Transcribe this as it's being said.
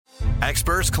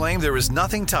Experts claim there is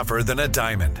nothing tougher than a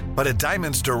diamond. But at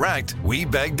Diamonds Direct, we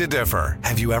beg to differ.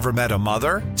 Have you ever met a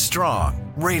mother?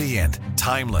 Strong, radiant,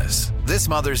 timeless. This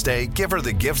Mother's Day, give her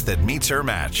the gift that meets her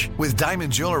match. With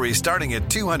diamond jewelry starting at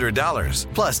 $200.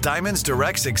 Plus Diamonds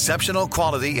Direct's exceptional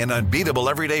quality and unbeatable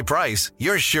everyday price,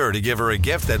 you're sure to give her a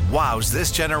gift that wows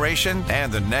this generation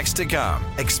and the next to come.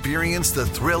 Experience the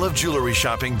thrill of jewelry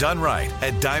shopping done right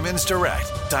at Diamonds Direct.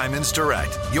 Diamonds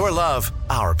Direct. Your love,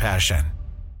 our passion.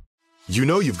 You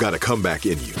know you've got a comeback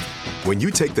in you. When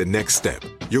you take the next step,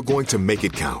 you're going to make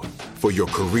it count. For your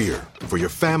career, for your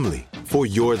family, for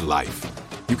your life.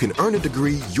 You can earn a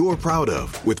degree you're proud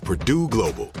of with Purdue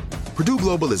Global. Purdue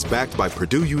Global is backed by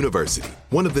Purdue University,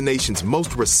 one of the nation's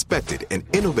most respected and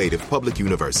innovative public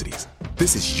universities.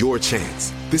 This is your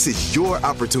chance. This is your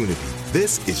opportunity.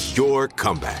 This is your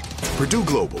comeback. Purdue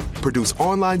Global, Purdue's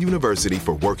online university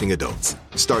for working adults.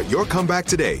 Start your comeback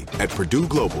today at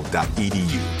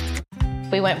purdueglobal.edu.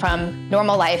 We went from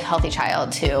normal life, healthy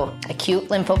child to acute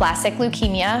lymphoblastic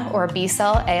leukemia, or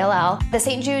B-cell ALL. The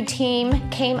St. Jude team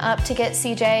came up to get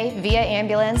CJ via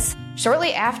ambulance.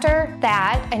 Shortly after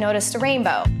that, I noticed a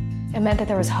rainbow. It meant that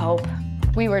there was hope.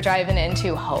 We were driving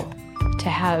into hope. To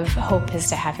have hope is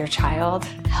to have your child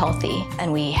healthy,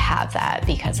 and we have that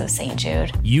because of St.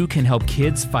 Jude. You can help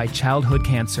kids fight childhood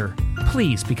cancer.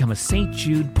 Please become a St.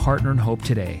 Jude Partner in Hope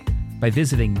today by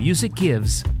visiting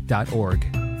musicgives.org.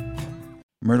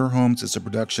 Murder Homes is a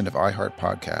production of iHeart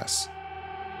Podcasts.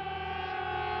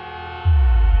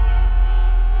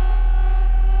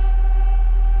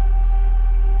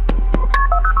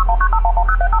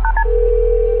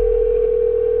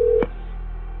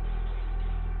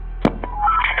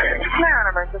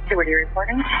 Emergency, what are you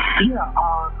reporting? Yeah,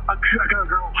 I got a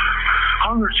girl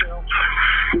hung herself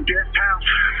in Death's house.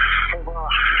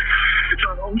 It's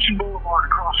on Ocean Boulevard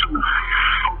across from the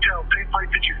hotel. Same place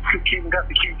that you came and got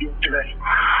the key yesterday.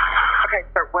 Okay,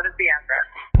 sir, what is the address?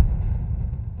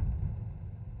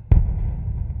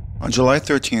 On July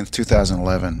 13th,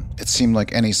 2011, it seemed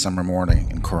like any summer morning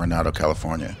in Coronado,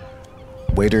 California.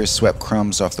 Waiters swept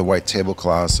crumbs off the white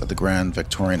tablecloths at the Grand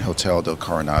Victorian Hotel del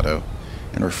Coronado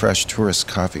and refreshed tourist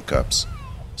coffee cups.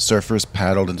 Surfers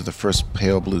paddled into the first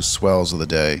pale blue swells of the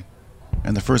day,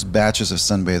 and the first batches of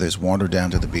sunbathers wandered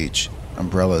down to the beach,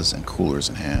 umbrellas and coolers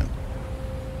in hand.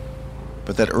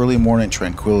 But that early morning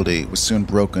tranquility was soon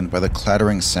broken by the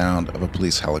clattering sound of a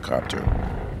police helicopter,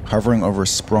 hovering over a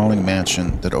sprawling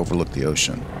mansion that overlooked the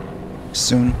ocean.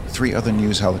 Soon, 3 other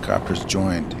news helicopters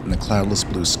joined in the cloudless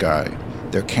blue sky,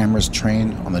 their cameras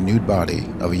trained on the nude body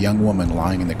of a young woman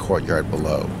lying in the courtyard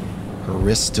below, her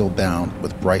wrists still bound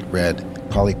with bright red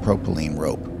polypropylene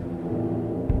rope.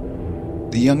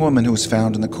 The young woman who was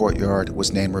found in the courtyard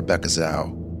was named Rebecca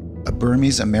Zhao, a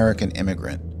Burmese-American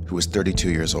immigrant who was 32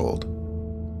 years old.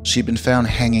 She'd been found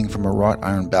hanging from a wrought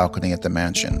iron balcony at the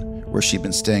mansion, where she'd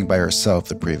been staying by herself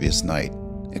the previous night,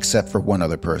 except for one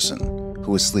other person,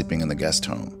 who was sleeping in the guest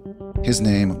home. His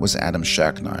name was Adam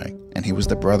Shacknai, and he was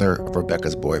the brother of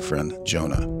Rebecca's boyfriend,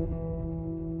 Jonah.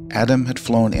 Adam had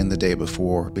flown in the day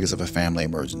before because of a family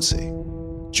emergency.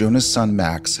 Jonah's son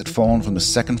Max had fallen from the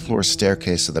second-floor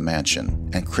staircase of the mansion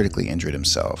and critically injured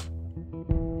himself.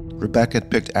 Rebecca had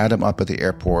picked Adam up at the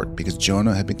airport because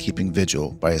Jonah had been keeping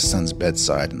vigil by his son's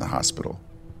bedside in the hospital.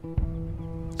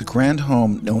 The grand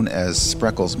home known as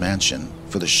Spreckles Mansion,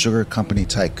 for the sugar company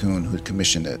tycoon who had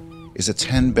commissioned it, is a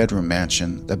 10-bedroom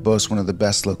mansion that boasts one of the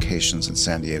best locations in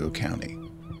San Diego County.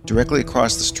 Directly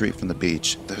across the street from the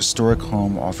beach, the historic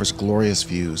home offers glorious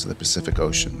views of the Pacific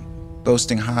Ocean.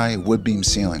 Boasting high wood-beam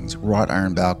ceilings, wrought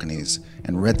iron balconies,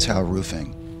 and red tile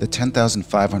roofing, the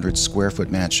 10,500 square foot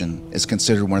mansion is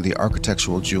considered one of the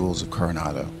architectural jewels of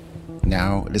Coronado.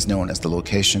 Now it is known as the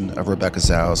location of Rebecca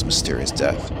Zhao's mysterious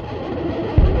death.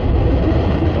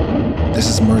 This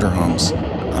is Murder Homes.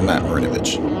 I'm Matt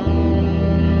Marinovich.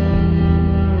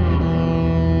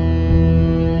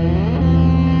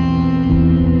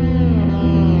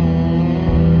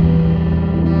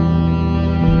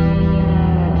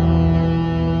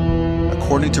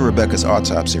 According to Rebecca's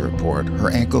autopsy report,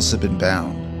 her ankles had been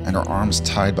bound and her arms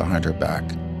tied behind her back,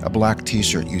 a black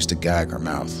t-shirt used to gag her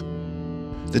mouth.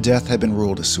 The death had been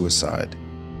ruled a suicide.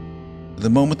 The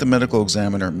moment the medical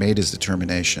examiner made his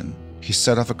determination, he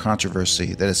set off a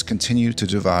controversy that has continued to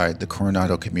divide the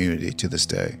Coronado community to this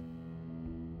day.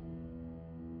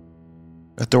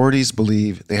 Authorities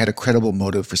believe they had a credible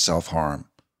motive for self-harm.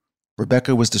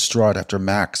 Rebecca was distraught after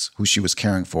Max, who she was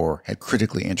caring for, had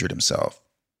critically injured himself.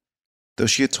 Though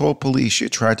she had told police she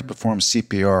had tried to perform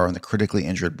CPR on the critically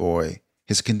injured boy,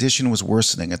 his condition was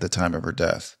worsening at the time of her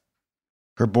death.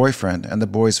 Her boyfriend and the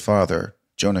boy's father,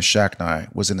 Jonah Shacknai,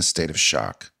 was in a state of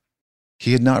shock.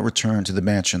 He had not returned to the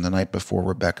mansion the night before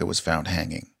Rebecca was found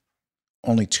hanging.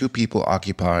 Only 2 people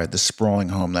occupied the sprawling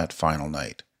home that final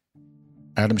night: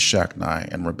 Adam Shacknai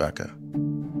and Rebecca.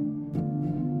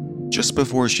 Just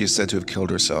before she is said to have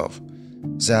killed herself,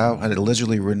 Zhao had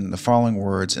allegedly written the following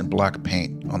words in black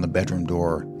paint on the bedroom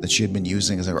door that she had been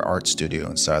using as her art studio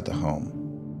inside the home.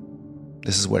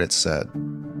 This is what it said: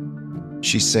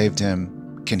 "She saved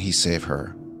him. Can he save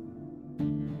her?"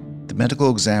 The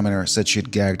medical examiner said she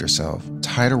had gagged herself,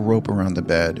 tied a rope around the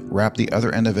bed, wrapped the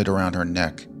other end of it around her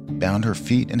neck, bound her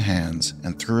feet and hands,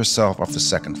 and threw herself off the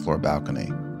second-floor balcony.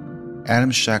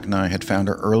 Adam Shacknai had found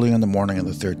her early on the morning of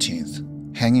the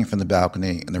 13th, hanging from the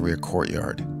balcony in the rear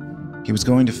courtyard. He was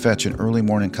going to fetch an early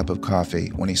morning cup of coffee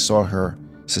when he saw her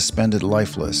suspended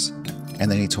lifeless, and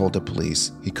then he told the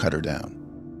police he cut her down.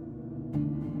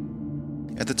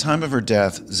 At the time of her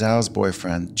death, Zhao's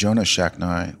boyfriend, Jonah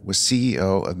Shacknai, was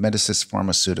CEO of Medicis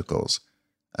Pharmaceuticals,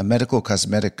 a medical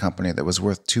cosmetic company that was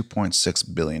worth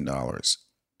 $2.6 billion.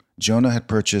 Jonah had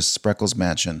purchased Spreckles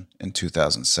Mansion in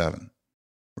 2007.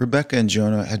 Rebecca and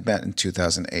Jonah had met in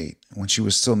 2008, when she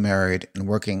was still married and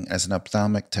working as an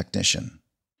ophthalmic technician.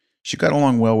 She got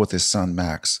along well with his son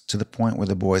Max, to the point where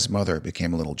the boy's mother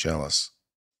became a little jealous.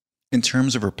 In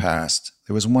terms of her past,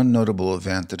 there was one notable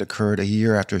event that occurred a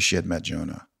year after she had met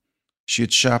Jonah. She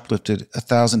had shoplifted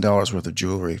 $1,000 worth of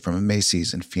jewelry from a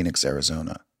Macy's in Phoenix,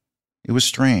 Arizona. It was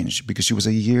strange because she was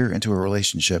a year into a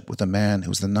relationship with a man who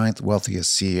was the 9th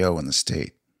wealthiest CEO in the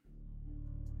state.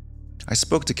 I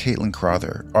spoke to Caitlin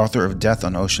Crowther, author of Death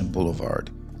on Ocean Boulevard,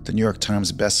 the New York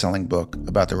Times best-selling book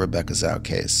about the Rebecca Zhao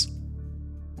case.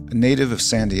 A native of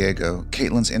San Diego,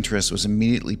 Caitlin's interest was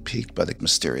immediately piqued by the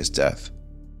mysterious death.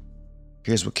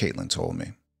 Here's what Caitlin told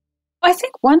me. I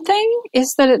think one thing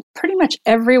is that pretty much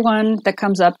everyone that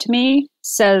comes up to me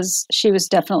says she was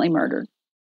definitely murdered.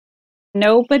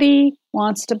 Nobody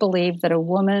wants to believe that a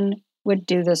woman would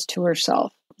do this to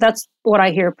herself. That's what I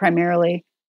hear primarily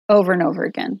over and over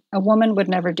again. A woman would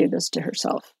never do this to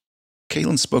herself.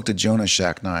 Caitlin spoke to Jonah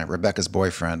Shacknai, Rebecca's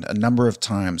boyfriend, a number of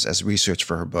times as research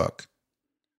for her book.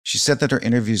 She said that her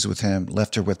interviews with him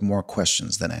left her with more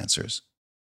questions than answers.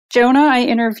 Jonah, I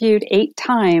interviewed 8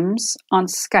 times on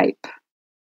Skype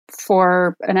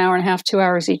for an hour and a half, 2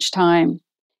 hours each time.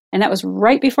 And that was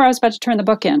right before I was about to turn the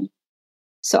book in.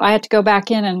 So I had to go back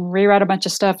in and rewrite a bunch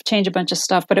of stuff, change a bunch of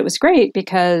stuff. But it was great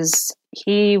because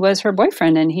he was her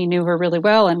boyfriend and he knew her really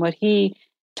well. And what he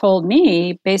told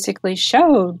me basically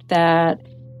showed that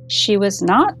she was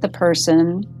not the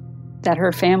person that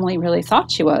her family really thought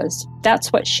she was.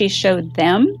 That's what she showed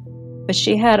them. But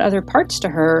she had other parts to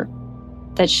her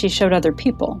that she showed other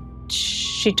people.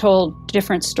 She told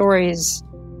different stories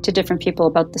to different people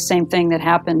about the same thing that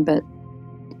happened, but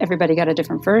everybody got a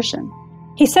different version.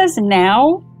 He says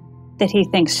now that he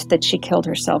thinks that she killed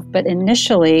herself, but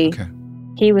initially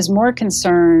he was more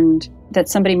concerned that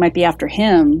somebody might be after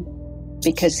him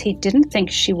because he didn't think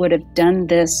she would have done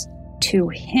this to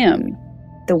him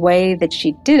the way that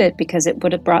she did it, because it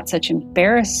would have brought such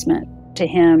embarrassment to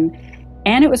him.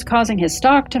 And it was causing his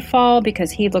stock to fall because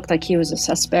he looked like he was a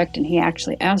suspect, and he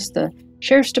actually asked the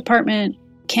sheriff's department,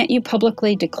 "Can't you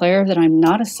publicly declare that I'm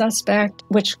not a suspect?"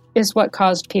 Which is what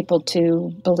caused people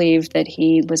to believe that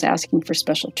he was asking for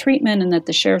special treatment and that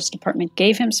the sheriff's department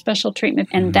gave him special treatment.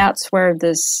 And that's where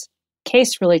this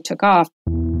case really took off.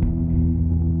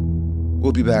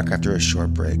 We'll be back after a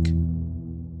short break.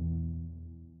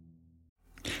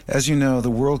 As you know, the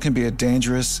world can be a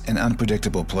dangerous and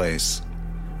unpredictable place.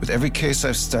 With every case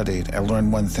I've studied, I've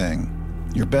learned one thing.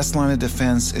 Your best line of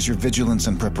defense is your vigilance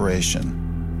and preparation.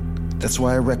 That's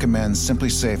why I recommend Simply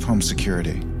Safe Home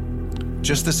Security.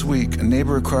 Just this week, a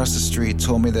neighbor across the street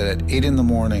told me that at 8 in the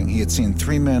morning, he had seen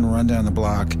 3 men run down the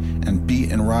block and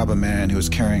beat and rob a man who was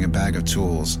carrying a bag of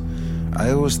tools.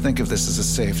 I always think of this as a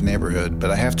safe neighborhood,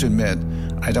 but I have to admit,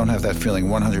 I don't have that feeling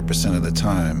 100% of the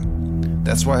time.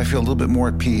 That's why I feel a little bit more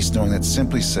at peace knowing that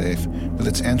Simply Safe, with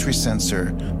its entry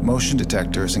sensor, motion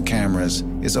detectors, and cameras,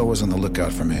 is always on the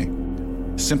lookout for me.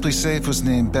 Simply Safe was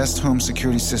named Best Home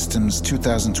Security Systems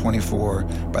 2024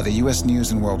 by the U.S.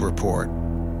 News & World Report.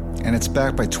 And it's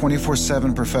backed by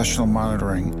 24/7 professional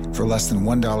monitoring for less than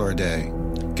 $1 a day.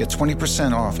 Get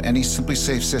 20% off any Simply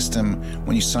Safe system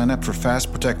when you sign up for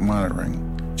Fast Protect monitoring.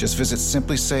 Just visit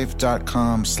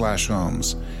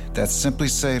simplysafe.com/homes. That's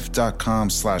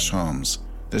simplysafe.com/homes.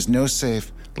 There's no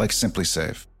safe like Simply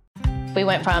Safe. We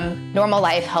went from normal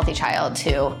life, healthy child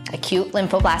to acute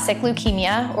lymphoblastic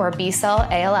leukemia, or B-cell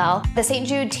ALL. The St.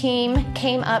 Jude team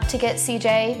came up to get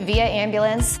CJ via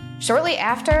ambulance. Shortly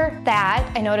after that,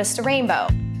 I noticed a rainbow.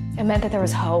 It meant that there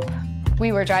was hope.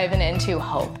 We were driving into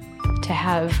hope. To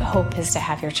have hope is to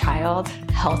have your child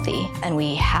healthy, and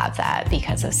we have that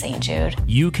because of St. Jude.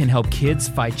 You can help kids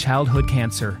fight childhood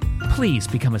cancer. Please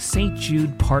become a St.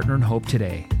 Jude Partner in Hope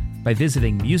today by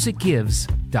visiting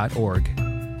musicgives.org.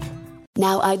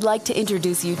 Now I'd like to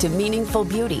introduce you to Meaningful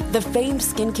Beauty, the famed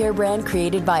skincare brand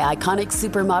created by iconic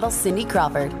supermodel Cindy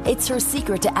Crawford. It's her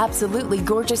secret to absolutely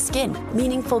gorgeous skin.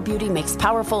 Meaningful Beauty makes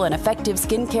powerful and effective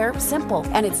skincare simple,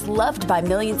 and it's loved by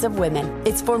millions of women.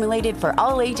 It's formulated for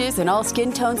all ages and all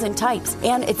skin tones and types,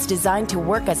 and it's designed to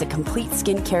work as a complete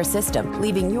skincare system,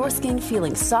 leaving your skin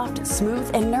feeling soft, smooth,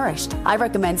 and nourished. I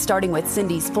recommend starting with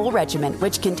Cindy's full regimen,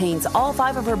 which contains all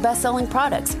 5 of her best-selling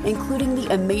products, including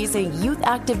the amazing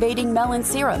youth-activating Melon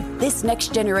Serum. This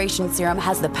next-generation serum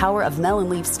has the power of melon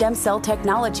leaf stem cell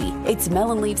technology. It's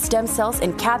melon leaf stem cells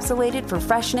encapsulated for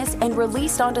freshness and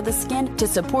released onto the skin to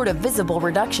support a visible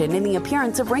reduction in the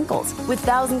appearance of wrinkles. With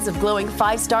thousands of glowing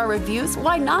 5-star reviews,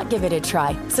 why not give it a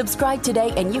try? Subscribe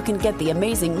today and you can get the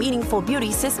amazing Meaningful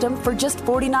Beauty system for just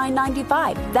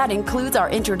 $49.95. That includes our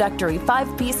introductory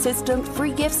 5-piece system,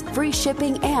 free gifts, free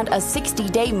shipping, and a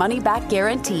 60-day money-back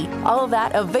guarantee. All of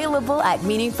that available at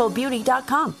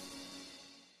meaningfulbeauty.com.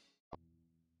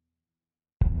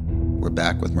 We're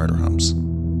back with Murder Homes.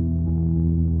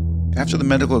 After the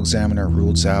medical examiner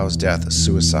ruled Zhao's death a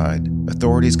suicide,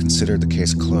 authorities considered the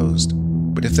case closed.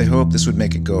 But if they hoped this would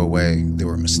make it go away, they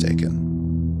were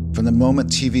mistaken. From the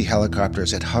moment TV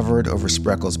helicopters had hovered over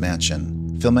Spreckles'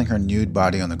 mansion, filming her nude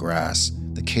body on the grass,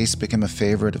 the case became a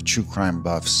favorite of true crime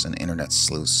buffs and internet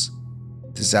sleuths.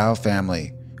 The Zhao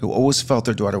family, who always felt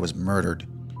their daughter was murdered,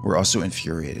 were also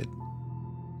infuriated.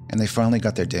 And they finally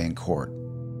got their day in court.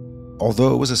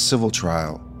 Although it was a civil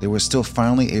trial, they were still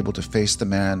finally able to face the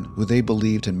man who they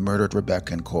believed had murdered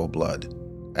Rebecca in cold blood,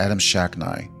 Adam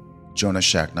Shacknai, Jonah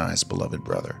Shacknai's beloved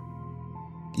brother.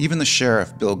 Even the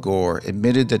sheriff, Bill Gore,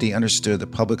 admitted that he understood the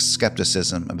public's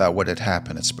skepticism about what had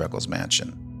happened at Spreckles'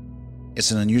 mansion. It's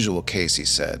an unusual case, he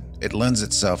said. It lends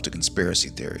itself to conspiracy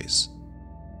theories.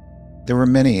 There were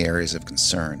many areas of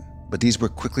concern, but these were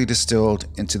quickly distilled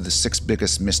into the 6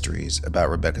 biggest mysteries about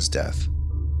Rebecca's death.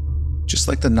 Just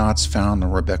like the knots found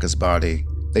on Rebecca's body,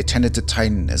 they tended to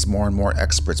tighten as more and more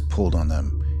experts pulled on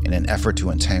them in an effort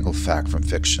to untangle fact from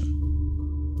fiction.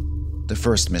 The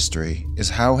first mystery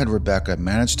is how had Rebecca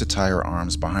managed to tie her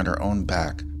arms behind her own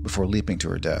back before leaping to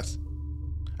her death?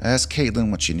 I asked Caitlin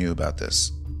what she knew about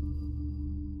this.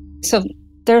 So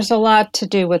there's a lot to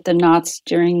do with the knots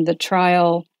during the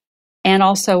trial, and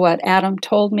also what Adam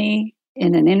told me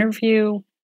in an interview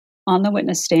on the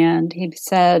witness stand. He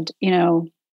said,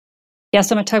 yes,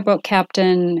 I'm a tugboat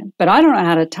captain, but I don't know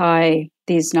how to tie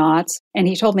these knots. And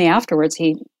he told me afterwards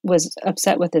he was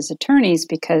upset with his attorneys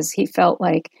because he felt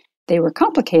like they were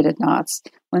complicated knots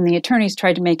when the attorneys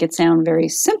tried to make it sound very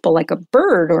simple, like a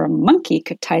bird or a monkey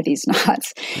could tie these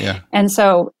knots. Yeah. And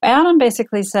so Adam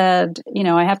basically said,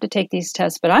 I have to take these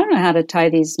tests, but I don't know how to tie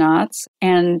these knots.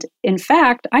 And in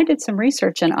fact, I did some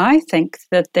research and I think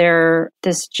that they're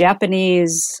this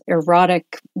Japanese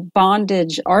erotic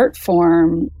bondage art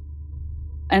form.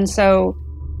 And so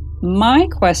my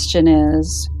question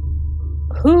is,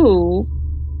 who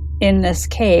in this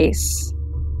case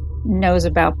knows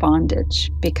about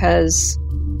bondage? Because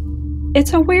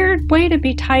it's a weird way to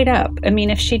be tied up. I mean,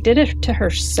 if she did it to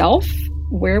herself,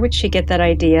 where would she get that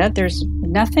idea? There's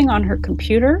nothing on her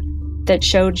computer that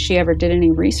showed she ever did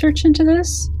any research into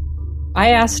this.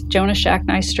 I asked Jonah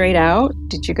Shacknai straight out,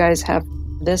 did you guys have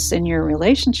this in your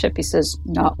relationship? He says,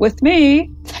 not with me.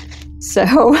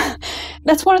 So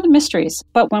that's one of the mysteries.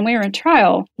 But when we were in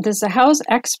trial, the Zhao's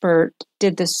expert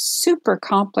did this super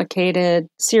complicated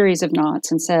series of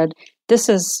knots and said, this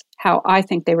is how I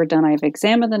think they were done. I've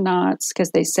examined the knots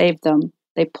because they saved them.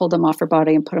 They pulled them off her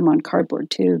body and put them on cardboard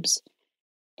tubes.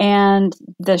 And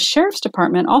the sheriff's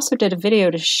department also did a video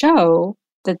to show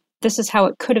that this is how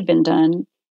it could have been done.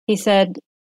 He said,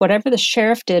 whatever the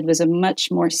sheriff did was a much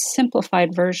more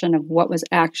simplified version of what was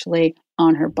actually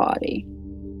on her body.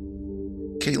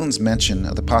 Caitlin's mention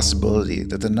of the possibility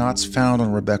that the knots found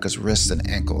on Rebecca's wrists and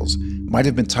ankles might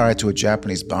have been tied to a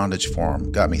Japanese bondage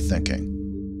form got me thinking.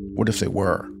 What if they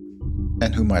were?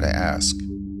 And who might I ask?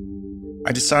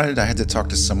 I decided I had to talk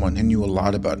to someone who knew a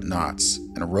lot about knots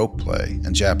and rope play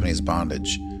and Japanese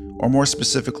bondage, or more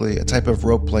specifically, a type of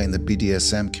rope play in the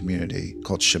BDSM community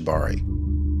called shibari.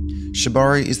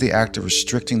 Shibari is the act of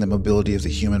restricting the mobility of the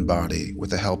human body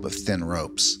with the help of thin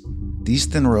ropes. These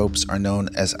thin ropes are known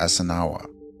as asanawa.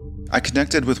 I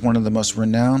connected with one of the most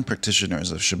renowned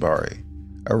practitioners of shibari,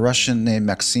 a Russian named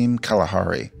Maxim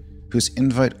Kalahari, whose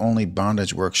invite-only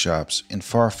bondage workshops in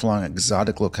far-flung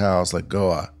exotic locales like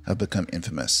Goa have become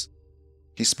infamous.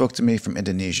 He spoke to me from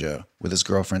Indonesia with his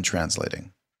girlfriend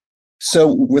translating.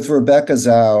 So with Rebecca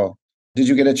Zhao, did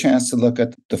you get a chance to look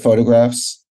at the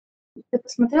photographs?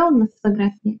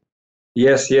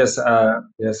 Yes,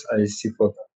 I see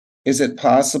photo. Is it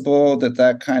possible that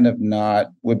that kind of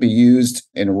knot would be used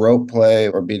in rope play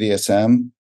or BDSM?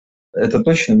 Это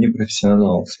точно не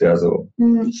профессионал связывал.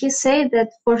 He said that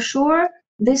for sure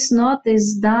this knot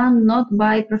is done not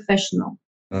by professional.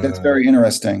 That's very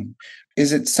interesting.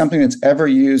 Is it something that's ever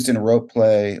used in rope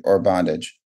play or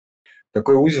bondage?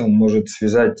 Такой узел может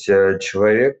связать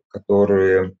человек,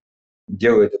 который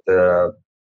делает это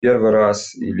первый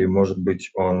раз, или, может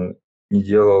быть, он не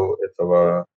делал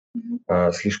этого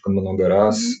слишком много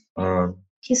раз.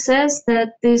 He says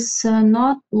that this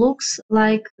knot looks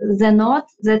like the knot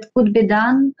that could be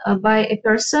done by a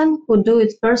person who do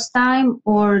it first time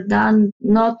or done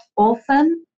not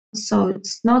often. So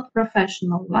it's not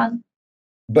professional one.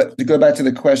 But to go back to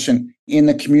the question, in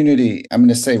the community, I'm going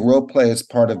to say rope play is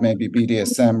part of maybe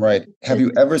BDSM, right? Have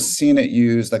you ever seen it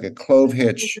used like a clove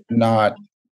hitch knot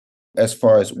as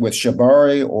far as with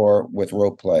shibari or with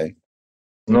rope play?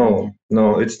 No,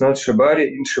 it's not shibari.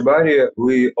 In shibari,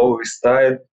 we always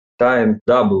tie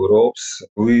double ropes.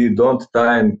 We don't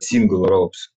tie single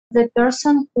ropes. The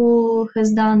person who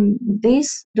has done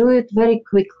this do it very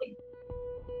quickly.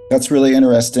 That's really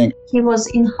interesting. He was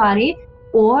in hurry,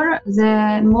 or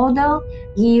the model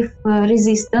give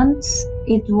resistance.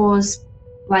 It was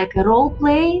like a role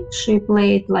play. She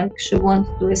played like she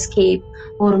wanted to escape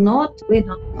or not. We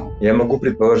don't know. Я могу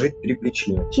предположить 3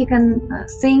 причины. He can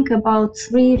think about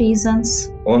 3 reasons.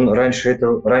 Он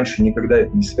раньше никогда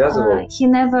это не связывал. He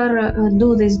never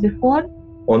do this before.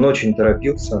 Он очень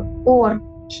торопился. Or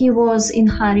he was in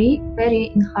hurry,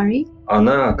 very in hurry.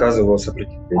 Она оказывала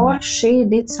сопротивление. Or she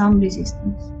did some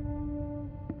resistance.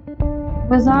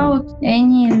 Without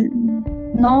any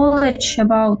knowledge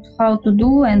about how to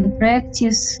do and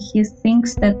practice, he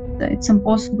thinks that it's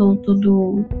impossible to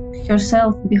do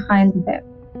herself behind the back.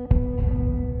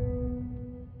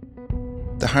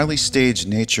 The highly staged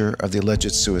nature of the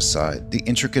alleged suicide, the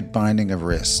intricate binding of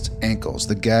wrists, ankles,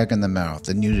 the gag in the mouth,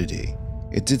 the nudity,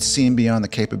 it did seem beyond the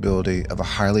capability of a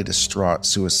highly distraught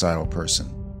suicidal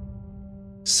person.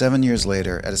 7 years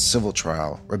later, at a civil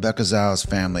trial, Rebecca Zhao's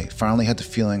family finally had the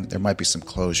feeling there might be some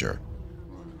closure.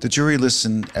 The jury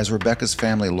listened as Rebecca's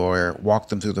family lawyer walked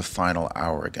them through the final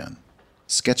hour again,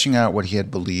 sketching out what he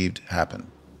had believed happened.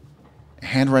 A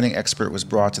handwriting expert was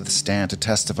brought to the stand to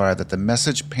testify that the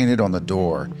message painted on the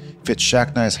door fit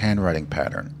Shaknai's handwriting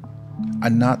pattern. A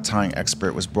knot-tying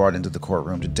expert was brought into the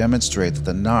courtroom to demonstrate that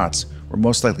the knots were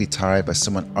most likely tied by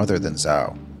someone other than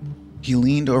Zhao. He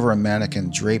leaned over a mannequin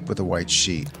draped with a white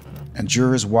sheet, and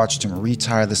jurors watched him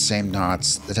retie the same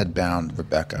knots that had bound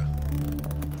Rebecca.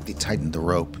 He tightened the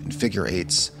rope in figure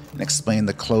eights and explained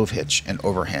the clove hitch and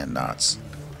overhand knots.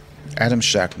 Adam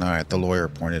Shaknai, the lawyer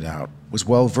pointed out, was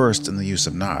well versed in the use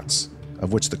of knots,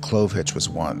 of which the clove hitch was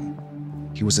one.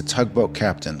 He was a tugboat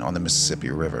captain on the Mississippi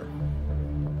River.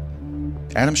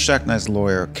 Adam Shaknai's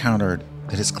lawyer countered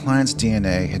that his client's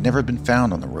DNA had never been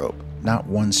found on the rope, not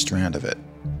one strand of it.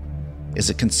 Is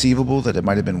it conceivable that it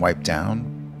might have been wiped down?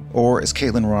 Or, as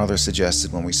Caitlin Rother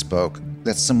suggested when we spoke,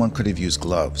 that someone could have used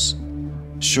gloves?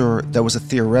 Sure, that was a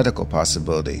theoretical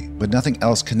possibility, but nothing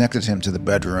else connected him to the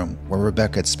bedroom where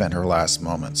Rebecca had spent her last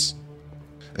moments.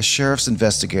 A sheriff's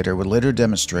investigator would later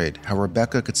demonstrate how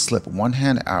Rebecca could slip one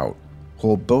hand out,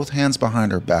 hold both hands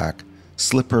behind her back,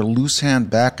 slip her loose hand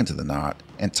back into the knot,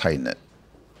 and tighten it.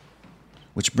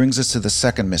 Which brings us to the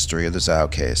second mystery of the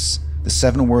Zhao case, the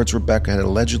 7 words Rebecca had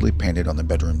allegedly painted on the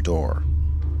bedroom door.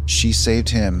 She saved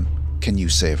him, can you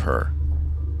save her?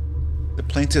 The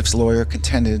plaintiff's lawyer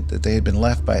contended that they had been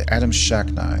left by Adam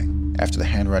Shaknai after the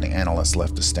handwriting analyst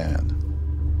left the stand.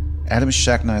 Adam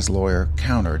Shaknai's lawyer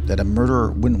countered that a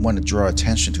murderer wouldn't want to draw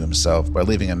attention to himself by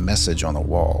leaving a message on the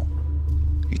wall.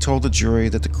 He told the jury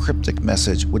that the cryptic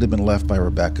message would have been left by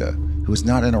Rebecca, who was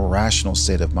not in a rational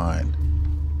state of mind.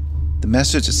 The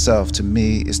message itself, to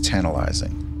me, is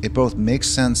tantalizing. It both makes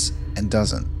sense and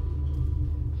doesn't.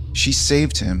 She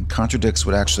saved him contradicts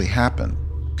what actually happened,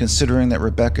 considering that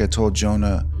Rebecca told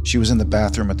Jonah she was in the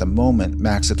bathroom at the moment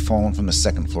Max had fallen from the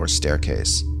second-floor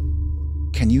staircase.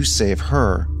 Can you save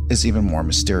her is even more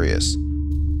mysterious.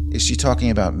 Is she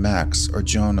talking about Max or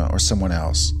Jonah or someone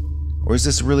else? Or is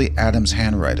this really Adam's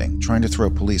handwriting trying to throw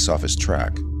police off his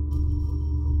track?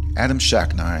 Adam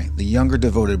Shaknai, the younger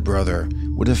devoted brother,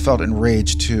 would have felt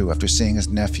enraged too after seeing his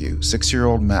nephew,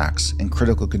 6-year-old Max, in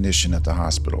critical condition at the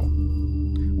hospital.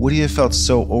 Would he have felt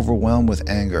so overwhelmed with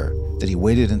anger that he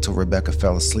waited until Rebecca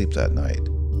fell asleep that night?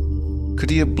 Could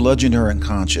he have bludgeoned her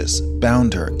unconscious,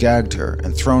 bound her, gagged her,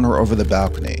 and thrown her over the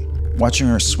balcony, watching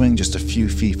her swing just a few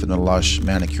feet from the lush,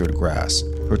 manicured grass,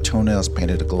 her toenails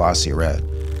painted a glossy red?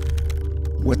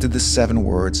 What did the 7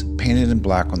 words, painted in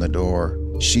black on the door,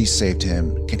 "She saved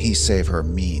him, can he save her,"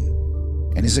 mean?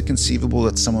 And is it conceivable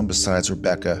that someone besides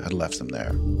Rebecca had left them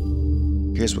there?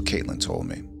 Here's what Caitlin told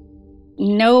me.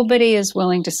 Nobody is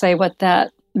willing to say what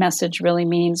that message really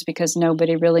means because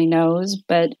nobody really knows,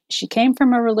 but she came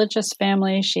from a religious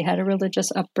family. She had a religious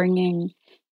upbringing.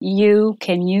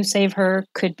 Can you save her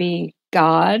could be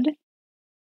God.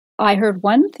 I heard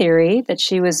one theory that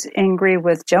she was angry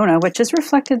with Jonah, which is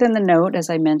reflected in the note, as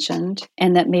I mentioned,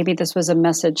 and that maybe this was a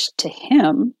message to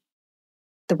him,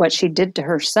 that what she did to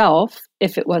herself,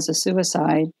 if it was a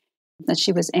suicide, that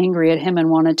she was angry at him and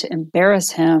wanted to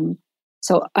embarrass him.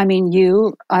 So, I mean,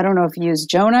 I don't know if you is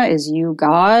Jonah, is you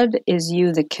God, is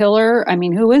you the killer? I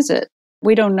mean, who is it?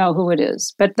 We don't know who it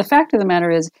is. But the fact of the matter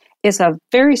is, it's a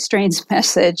very strange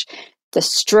message. The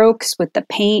strokes with the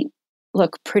paint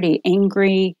look pretty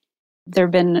angry. There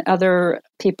have been other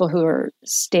people who are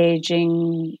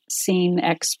staging scene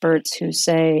experts who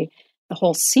say the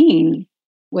whole scene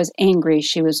was angry.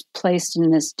 She was placed in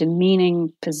this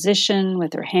demeaning position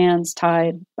with her hands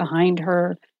tied behind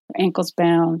her ankles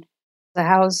bound. The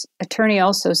House attorney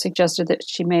also suggested that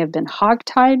she may have been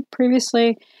hogtied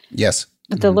previously. Yes.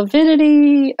 The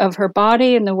lividity of her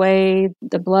body and the way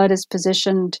the blood is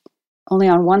positioned only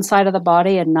on one side of the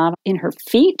body and not in her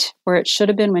feet, where it should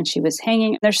have been when she was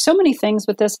hanging. There's so many things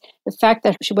with this. The fact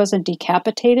that she wasn't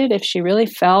decapitated, if she really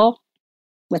fell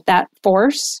with that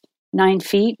force, 9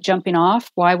 feet jumping off,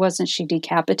 why wasn't she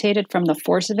decapitated from the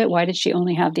force of it? Why did she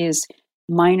only have these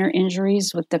minor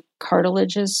injuries with the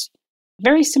cartilages?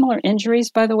 Very similar injuries,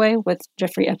 by the way, with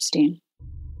Jeffrey Epstein.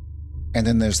 And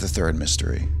then there's the third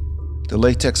mystery. The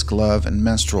latex glove and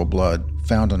menstrual blood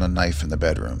found on a knife in the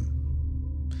bedroom.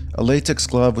 A latex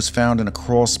glove was found in a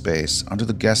crawl space under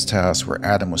the guest house where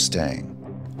Adam was staying.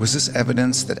 Was this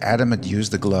evidence that Adam had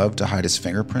used the glove to hide his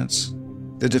fingerprints?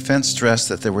 The defense stressed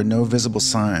that there were no visible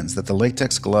signs that the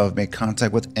latex glove made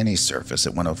contact with any surface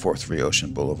at 1043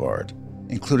 Ocean Boulevard,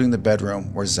 including the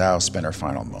bedroom where Zhao spent her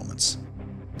final moments.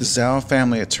 The Zhao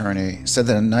family attorney said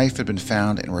that a knife had been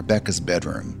found in Rebecca's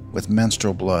bedroom with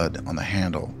menstrual blood on the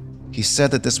handle. He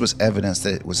said that this was evidence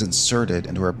that it was inserted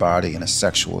into her body in a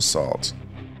sexual assault.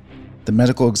 The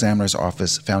medical examiner's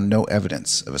office found no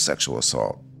evidence of a sexual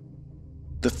assault.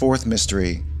 The fourth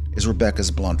mystery is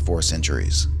Rebecca's blunt force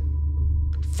injuries.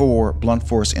 4 blunt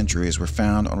force injuries were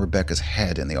found on Rebecca's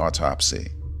head in the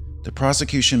autopsy. The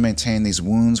prosecution maintained these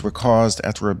wounds were caused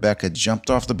after Rebecca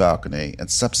jumped off the balcony and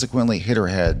subsequently hit her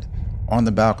head on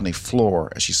the balcony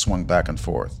floor as she swung back and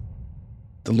forth.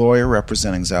 The lawyer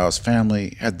representing Zhao's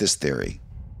family had this theory.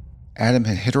 Adam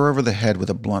had hit her over the head with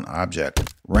a blunt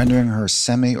object, rendering her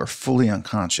semi or fully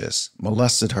unconscious,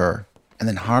 molested her, and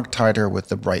then hog-tied her with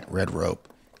the bright red rope,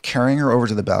 carrying her over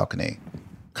to the balcony,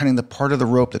 cutting the part of the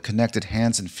rope that connected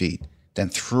hands and feet, then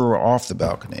threw her off the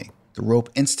balcony, the rope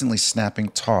instantly snapping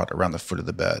taut around the foot of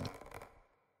the bed.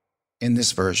 In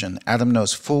this version, Adam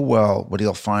knows full well what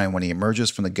he'll find when he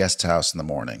emerges from the guest house in the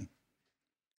morning.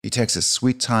 He takes his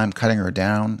sweet time cutting her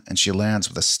down, and she lands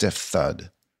with a stiff thud.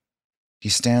 He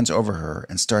stands over her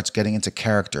and starts getting into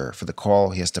character for the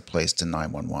call he has to place to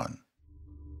 911.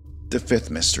 The fifth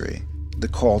mystery, the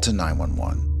call to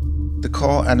 911. The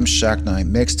call Adam Shacknai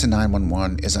makes to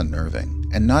 911 is unnerving,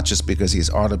 and not just because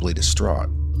he's audibly distraught.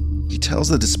 He tells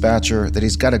the dispatcher that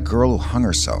he's got a girl who hung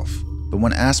herself, but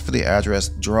when asked for the address,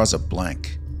 draws a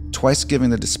blank, twice giving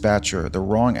the dispatcher the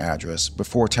wrong address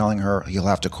before telling her he'll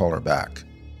have to call her back.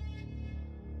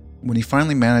 When he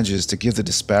finally manages to give the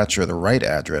dispatcher the right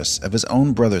address of his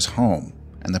own brother's home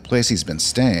and the place he's been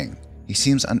staying, he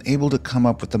seems unable to come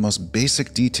up with the most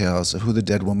basic details of who the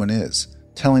dead woman is,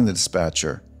 telling the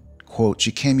dispatcher, quote,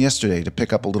 "She came yesterday to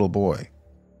pick up a little boy."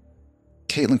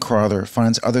 Caitlin Crowther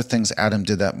finds other things Adam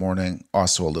did that morning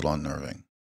also a little unnerving.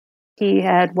 He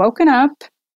had woken up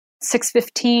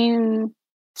 6:15,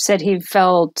 said he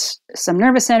felt some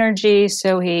nervous energy,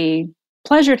 so he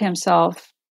pleasured himself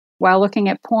while looking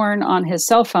at porn on his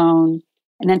cell phone,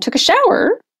 and then took a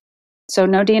shower. So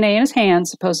no DNA in his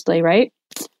hands, supposedly, right?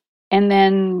 And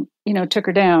then, took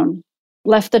her down.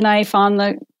 Left the knife on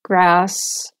the grass.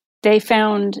 They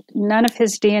found none of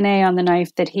his DNA on the knife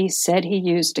that he said he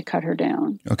used to cut her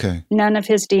down. Okay. None of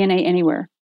his DNA anywhere.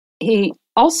 He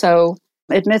also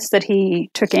admits that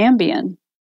he took Ambien.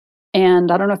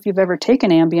 And I don't know if you've ever taken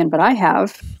Ambien, but I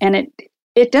have. And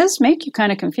it does make you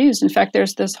kind of confused. In fact,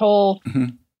 there's this whole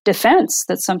defense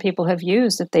that some people have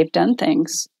used that they've done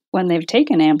things when they've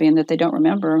taken Ambien that they don't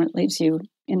remember. And it leaves you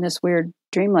in this weird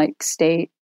dreamlike state.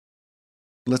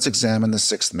 Let's examine the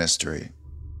sixth mystery,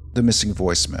 the missing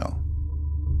voicemail.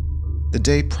 The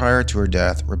day prior to her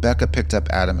death, Rebecca picked up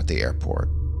Adam at the airport.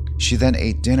 She then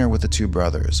ate dinner with the two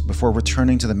brothers before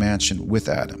returning to the mansion with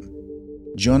Adam.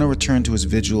 Jonah returned to his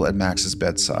vigil at Max's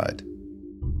bedside.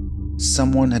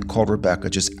 Someone had called Rebecca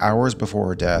just hours before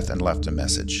her death and left a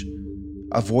message.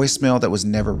 A voicemail that was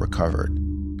never recovered,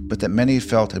 but that many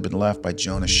felt had been left by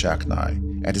Jonah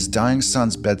Shacknai at his dying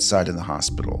son's bedside in the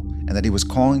hospital, and that he was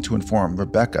calling to inform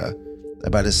Rebecca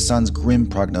about his son's grim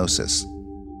prognosis.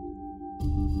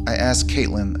 I asked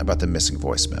Caitlin about the missing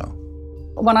voicemail.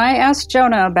 When I asked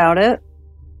Jonah about it,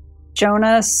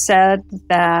 Jonah said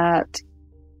that,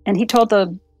 and he told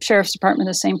the sheriff's department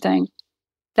the same thing,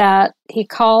 that he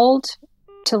called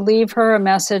to leave her a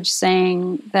message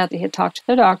saying that he had talked to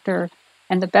the doctor,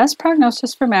 and the best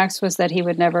prognosis for Max was that he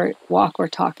would never walk or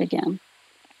talk again.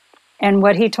 And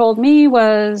what he told me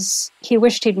was he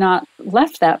wished he'd not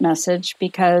left that message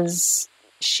because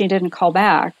she didn't call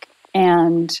back,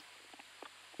 and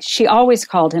she always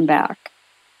called him back.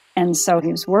 And so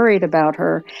he was worried about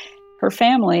her. Her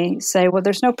family say, well,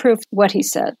 there's no proof what he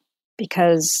said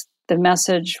because the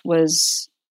message was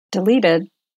deleted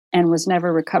and was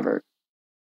never recovered.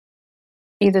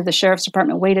 Either the sheriff's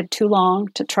department waited too long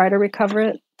to try to recover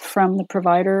it from the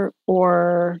provider,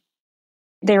 or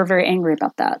they were very angry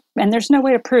about that. And there's no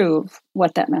way to prove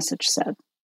what that message said.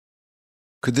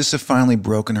 Could this have finally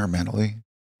broken her mentally?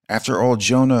 After all,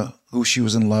 Jonah, who she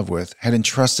was in love with, had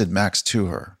entrusted Max to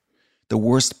her. The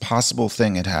worst possible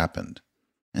thing had happened,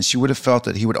 and she would have felt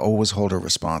that he would always hold her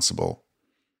responsible.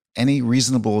 Any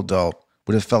reasonable adult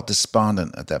would have felt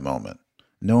despondent at that moment,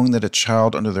 knowing that a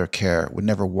child under their care would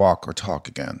never walk or talk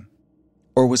again.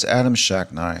 Or was Adam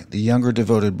Shacknai, the younger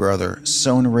devoted brother,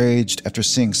 so enraged after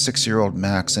seeing 6-year-old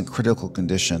Max in critical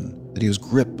condition that he was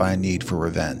gripped by a need for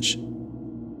revenge?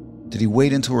 Did he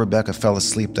wait until Rebecca fell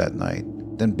asleep that night,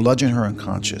 then bludgeon her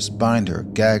unconscious, bind her,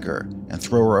 gag her, and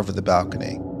throw her over the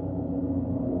balcony?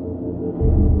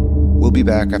 We'll be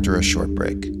back after a short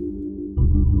break.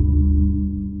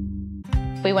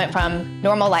 We went from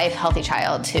normal life, healthy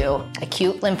child to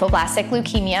acute lymphoblastic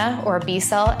leukemia, or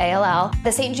B-cell ALL.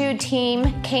 The St. Jude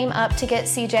team came up to get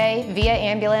CJ via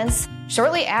ambulance.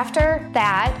 Shortly after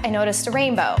that, I noticed a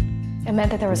rainbow. It meant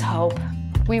that there was hope.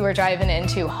 We were driving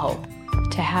into hope.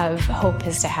 To have hope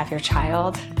is to have your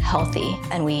child healthy,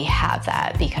 and we have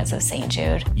that because of St.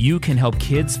 Jude. You can help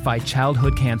kids fight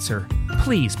childhood cancer.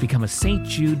 Please become a St.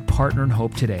 Jude Partner in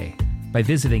Hope today by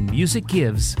visiting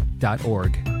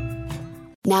musicgives.org.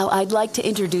 Now I'd like to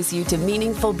introduce you to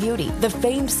Meaningful Beauty, the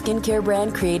famed skincare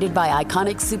brand created by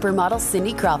iconic supermodel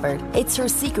Cindy Crawford. It's her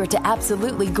secret to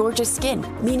absolutely gorgeous skin.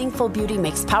 Meaningful Beauty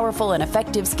makes powerful and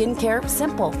effective skincare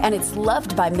simple, and it's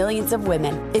loved by millions of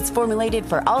women. It's formulated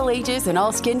for all ages and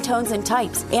all skin tones and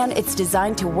types, and it's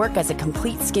designed to work as a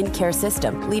complete skincare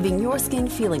system, leaving your skin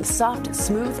feeling soft,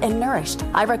 smooth, and nourished.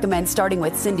 I recommend starting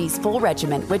with Cindy's full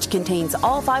regimen, which contains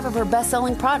all 5 of her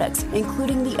best-selling products,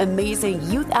 including the amazing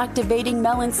youth-activating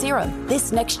Melon Serum.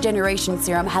 This next-generation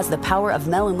serum has the power of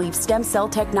melon leaf stem cell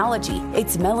technology.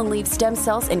 It's melon leaf stem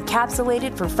cells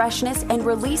encapsulated for freshness and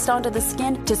released onto the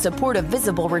skin to support a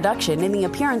visible reduction in the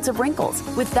appearance of wrinkles.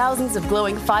 With thousands of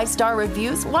glowing 5-star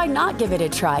reviews, why not give it a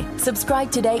try?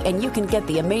 Subscribe today and you can get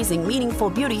the amazing Meaningful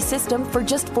Beauty system for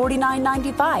just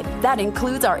 $49.95. That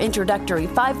includes our introductory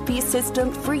 5-piece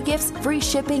system, free gifts, free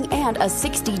shipping, and a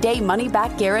 60-day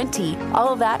money-back guarantee.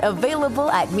 All of that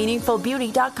available at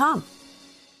meaningfulbeauty.com.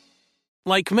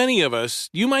 Like many of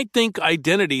us, you might think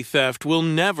identity theft will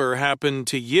never happen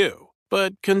to you.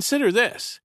 But consider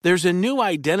this. There's a new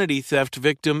identity theft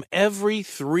victim every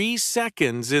 3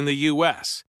 seconds in the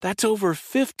U.S. That's over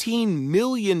 15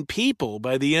 million people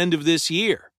by the end of this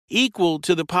year, equal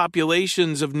to the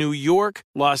populations of New York,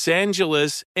 Los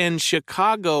Angeles, and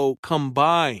Chicago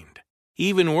combined.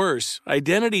 Even worse,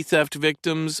 identity theft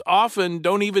victims often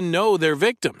don't even know they're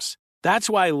victims.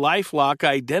 That's why LifeLock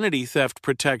Identity Theft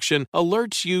Protection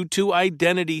alerts you to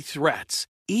identity threats,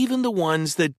 even the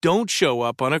ones that don't show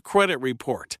up on a credit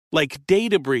report, like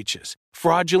data breaches,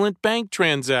 fraudulent bank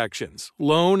transactions,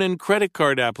 loan and credit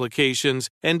card applications,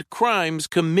 and crimes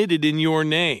committed in your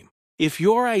name. If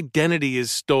your identity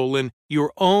is stolen,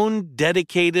 your own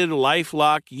dedicated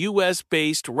LifeLock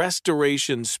US-based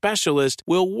restoration specialist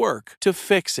will work to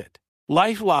fix it.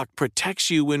 LifeLock protects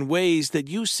you in ways that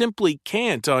you simply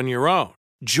can't on your own.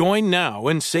 Join now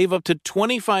and save up to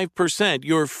 25%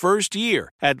 your first year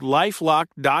at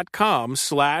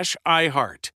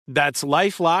LifeLock.com/iHeart. That's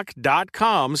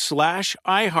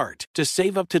LifeLock.com/iHeart to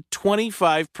save up to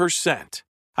 25%.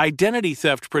 Identity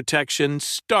theft protection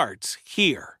starts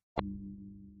here.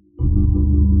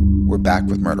 we're back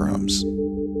with murder homes.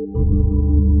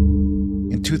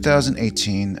 In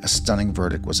 2018, a stunning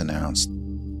verdict was announced.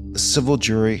 The civil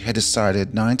jury had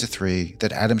decided 9-3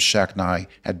 that Adam Shacknai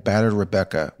had battered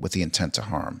Rebecca with the intent to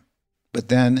harm. But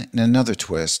then, in another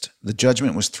twist, the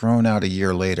judgment was thrown out a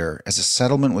year later as a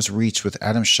settlement was reached with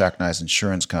Adam Shacknai's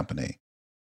insurance company.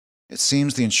 It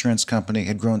seems the insurance company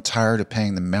had grown tired of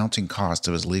paying the mounting cost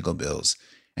of his legal bills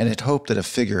and had hoped that a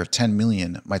figure of $10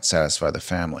 million might satisfy the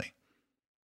family.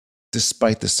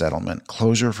 Despite the settlement,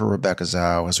 closure for Rebecca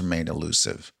Zhao has remained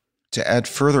elusive. To add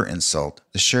further insult,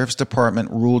 the Sheriff's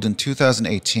Department ruled in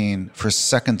 2018 for a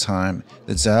second time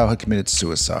that Zhao had committed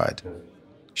suicide.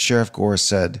 Sheriff Gore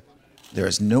said, "There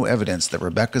is no evidence that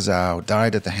Rebecca Zhao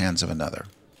died at the hands of another."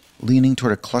 Leaning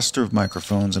toward a cluster of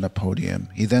microphones and a podium,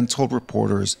 he then told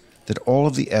reporters that all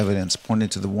of the evidence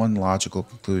pointed to the one logical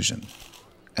conclusion,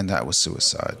 and that was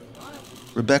suicide.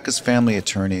 Rebecca's family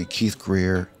attorney, Keith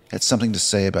Greer, had something to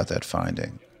say about that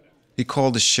finding. He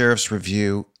called the sheriff's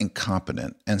review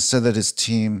incompetent and said that his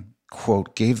team,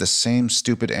 quote, gave the same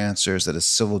stupid answers that a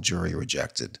civil jury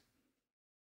rejected.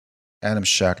 Adam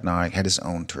Shacknai had his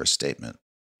own terse statement.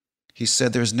 He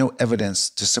said there is no evidence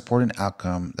to support an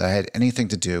outcome that had anything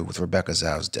to do with Rebecca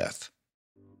Zhao's death.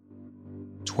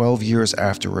 12 years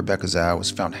after Rebecca Zhao was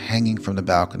found hanging from the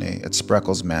balcony at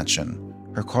Spreckles' mansion,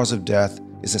 her cause of death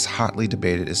is as hotly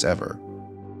debated as ever.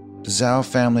 The Zhao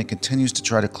family continues to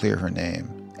try to clear her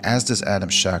name, as does Adam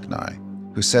Shacknai,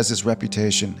 who says his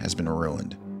reputation has been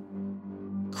ruined.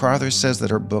 Crowther says that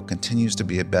her book continues to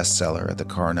be a bestseller at the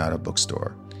Coronado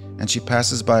bookstore, and she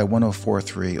passes by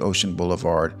 1043 Ocean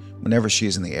Boulevard whenever she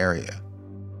is in the area.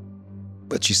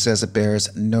 But she says it bears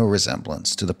no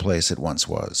resemblance to the place it once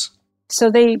was.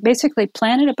 So they basically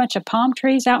planted a bunch of palm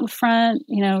trees out in front,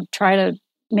 try to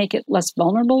make it less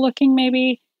vulnerable looking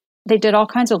maybe. They did all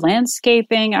kinds of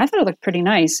landscaping. I thought it looked pretty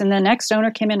nice. And the next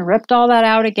owner came in and ripped all that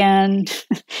out again,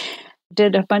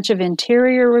 did a bunch of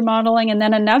interior remodeling. And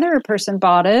then another person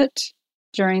bought it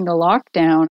during the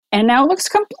lockdown. And now it looks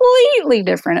completely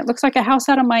different. It looks like a house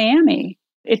out of Miami.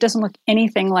 It doesn't look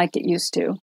anything like it used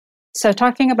to. So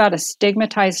talking about a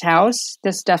stigmatized house,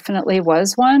 this definitely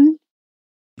was one.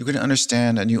 You can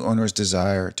understand a new owner's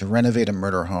desire to renovate a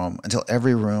murder home until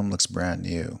every room looks brand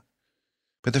new.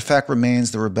 But the fact remains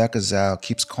that Rebecca Zhao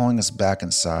keeps calling us back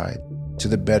inside, to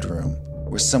the bedroom,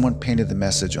 where someone painted the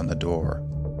message on the door.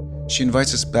 She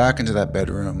invites us back into that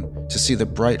bedroom to see the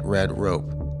bright red rope,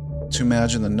 to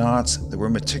imagine the knots that were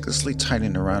meticulously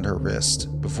tightened around her wrist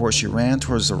before she ran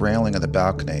towards the railing of the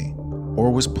balcony,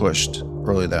 or was pushed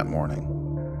early that morning.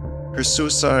 Her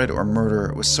suicide or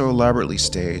murder was so elaborately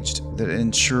staged that it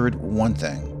ensured one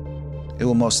thing: it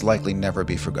will most likely never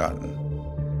be forgotten.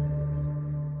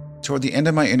 Toward the end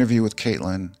of my interview with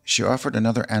Caitlin, she offered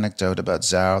another anecdote about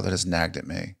Zhao that has nagged at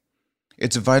me.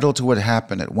 It's vital to what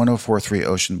happened at 1043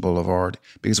 Ocean Boulevard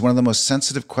because one of the most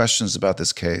sensitive questions about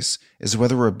this case is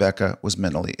whether Rebecca was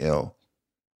mentally ill.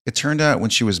 It turned out when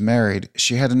she was married,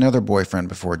 she had another boyfriend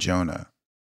before Jonah.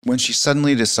 When she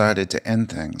suddenly decided to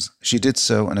end things, she did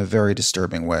so in a very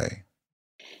disturbing way.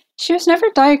 She was never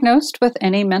diagnosed with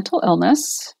any mental illness,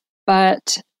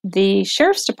 but the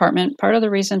Sheriff's Department, part of the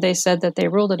reason they said that they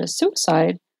ruled it a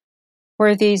suicide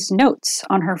were these notes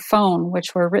on her phone,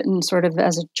 which were written sort of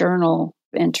as a journal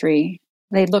entry.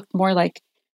 They looked more like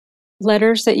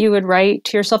letters that you would write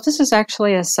to yourself. This is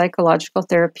actually a psychological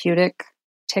therapeutic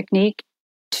technique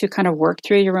to kind of work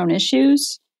through your own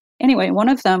issues. Anyway, one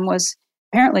of them was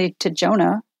apparently to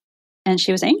Jonah, and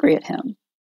she was angry at him.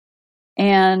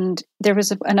 And there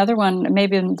was another one,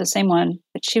 maybe the same one,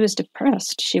 but she was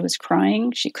depressed. She was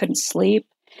crying. She couldn't sleep.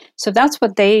 So that's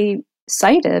what they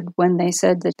cited when they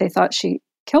said that they thought she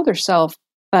killed herself.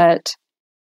 But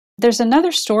there's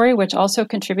another story which also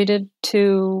contributed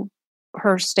to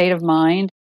her state of mind.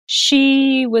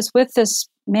 She was with this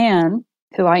man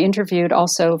who I interviewed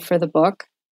also for the book,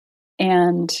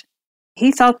 and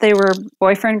he thought they were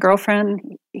boyfriend, girlfriend.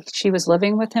 She was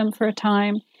living with him for a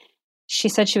time. She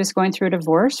said she was going through a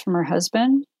divorce from her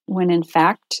husband when, in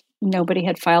fact, nobody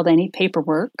had filed any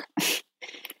paperwork.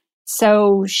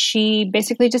 So she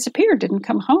basically disappeared, didn't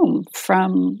come home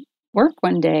from work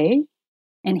one day,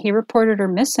 and he reported her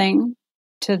missing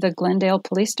to the Glendale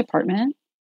Police Department.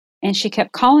 And she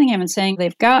kept calling him and saying,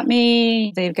 they've got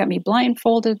me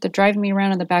blindfolded, they're driving me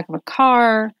around in the back of a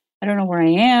car, I don't know where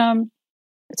I am.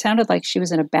 It sounded like she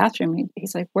was in a bathroom.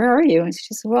 He's like, where are you? And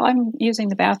she said, well, I'm using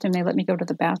the bathroom. They let me go to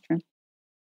the bathroom.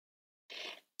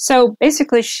 So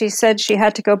basically, she said she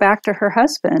had to go back to her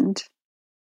husband.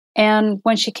 And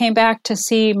when she came back to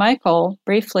see Michael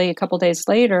briefly a couple days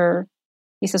later,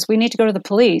 he says, we need to go to the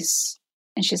police.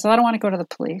 And she said, I don't want to go to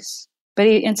the police. But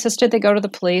he insisted they go to the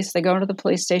police. They go to the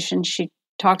police station. She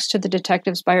talks to the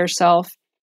detectives by herself.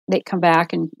 They come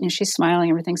back and she's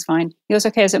smiling. Everything's fine. He goes,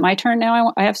 okay, is it my turn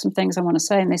now? I have some things I want to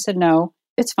say. And they said, no,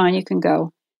 it's fine. You can go.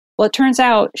 Well, it turns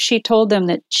out she told them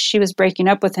that she was breaking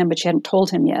up with him, but she hadn't told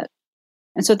him yet.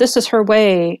 And so this is her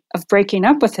way of breaking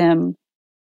up with him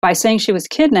by saying she was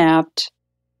kidnapped.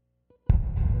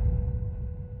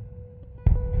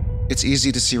 It's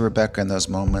easy to see Rebecca in those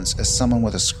moments as someone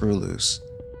with a screw loose,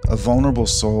 a vulnerable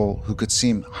soul who could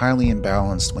seem highly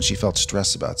imbalanced when she felt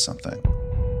stressed about something.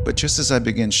 But just as I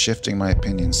begin shifting my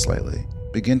opinion slightly,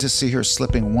 begin to see her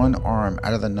slipping one arm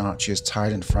out of the knot she has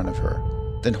tied in front of her,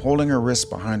 then holding her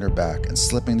wrist behind her back and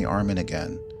slipping the arm in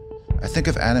again, I think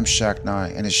of Adam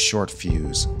Shacknai and his short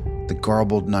fuse, the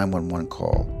garbled 911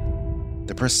 call,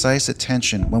 the precise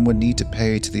attention one would need to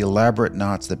pay to the elaborate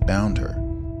knots that bound her,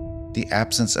 the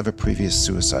absence of a previous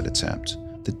suicide attempt,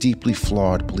 the deeply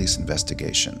flawed police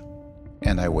investigation,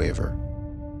 and I waver.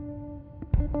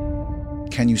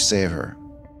 Can you save her?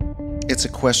 It's a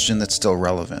question that's still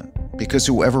relevant, because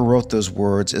whoever wrote those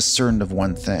words is certain of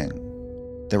one thing,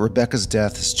 that Rebecca's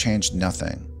death has changed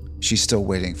nothing. She's still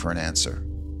waiting for an answer.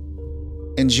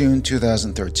 In June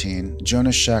 2013,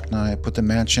 Jonas Shacknai put the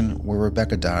mansion where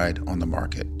Rebecca died on the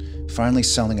market, finally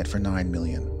selling it for $9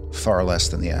 million, far less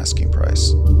than the asking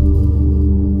price.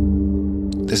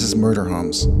 This is Murder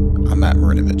Homes. I'm Matt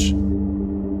Marinovich.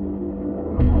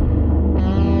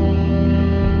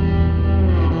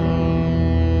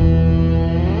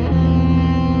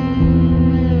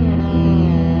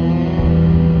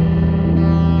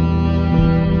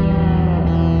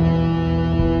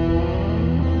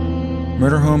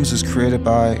 Murder Homes is created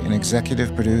by and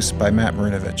executive produced by Matt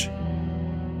Marinovich.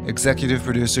 Executive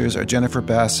producers are Jennifer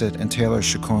Bassett and Taylor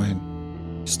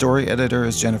Chicoine. Story editor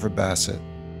is Jennifer Bassett.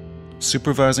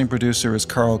 Supervising producer is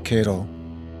Carl Cadle.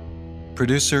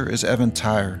 Producer is Evan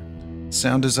Tyre.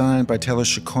 Sound design by Taylor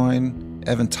Chicoine,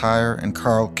 Evan Tyre, and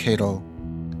Carl Cadle.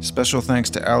 Special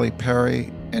thanks to Ali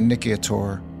Perry and Nikki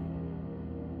Ator.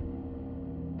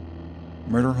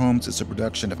 Murder Homes is a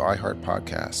production of iHeart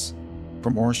Podcasts.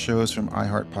 For more shows from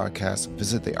iHeart Podcasts,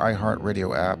 visit the iHeart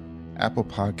Radio app, Apple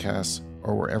Podcasts,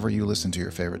 or wherever you listen to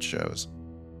your favorite shows.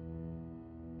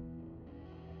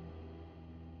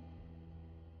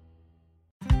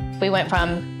 We went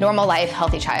from normal life,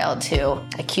 healthy child to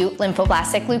acute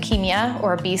lymphoblastic leukemia,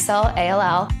 or B-cell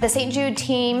ALL. The St. Jude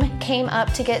team came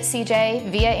up to get CJ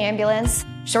via ambulance.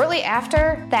 Shortly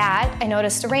after that, I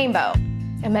noticed a rainbow.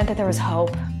 It meant that there was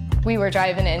hope. We were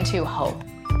driving into hope.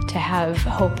 To have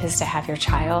hope is to have your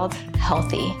child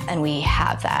healthy, and we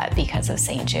have that because of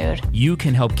St. Jude. You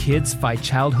can help kids fight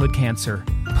childhood cancer.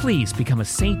 Please become a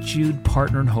St. Jude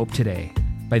Partner in Hope today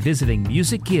by visiting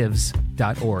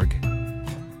musicgives.org.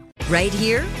 Right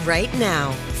here, right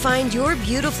now. Find your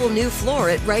beautiful new floor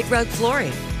at Right Rug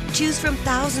Flooring. Choose from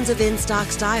thousands of in-stock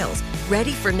styles,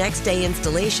 ready for next day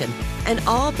installation, and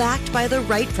all backed by the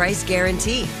right price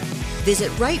guarantee.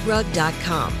 Visit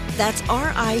rightrug.com. That's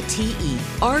RITERUG.com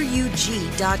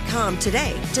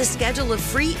today to schedule a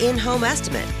free in-home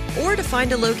estimate or to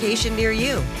find a location near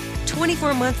you.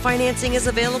 24-month financing is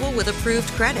available with approved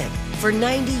credit. For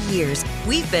 90 years,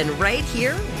 we've been right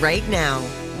here, right now.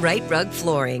 Right Rug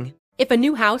Flooring. If a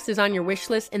new house is on your wish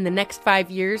list in the next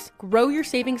 5 years, grow your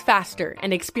savings faster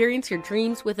and experience your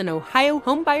dreams with an Ohio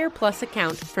Homebuyer Plus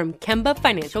account from Kemba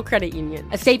Financial Credit Union.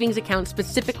 A savings account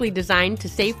specifically designed to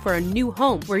save for a new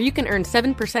home, where you can earn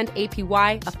 7%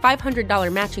 APY, a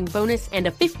 $500 matching bonus, and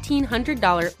a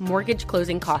 $1,500 mortgage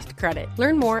closing cost credit.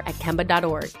 Learn more at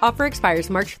Kemba.org. Offer expires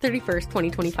March 31st,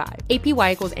 2025.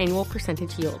 APY equals annual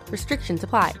percentage yield. Restrictions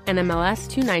apply. NMLS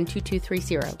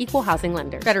 292230. Equal housing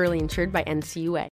lender. Federally insured by NCUA.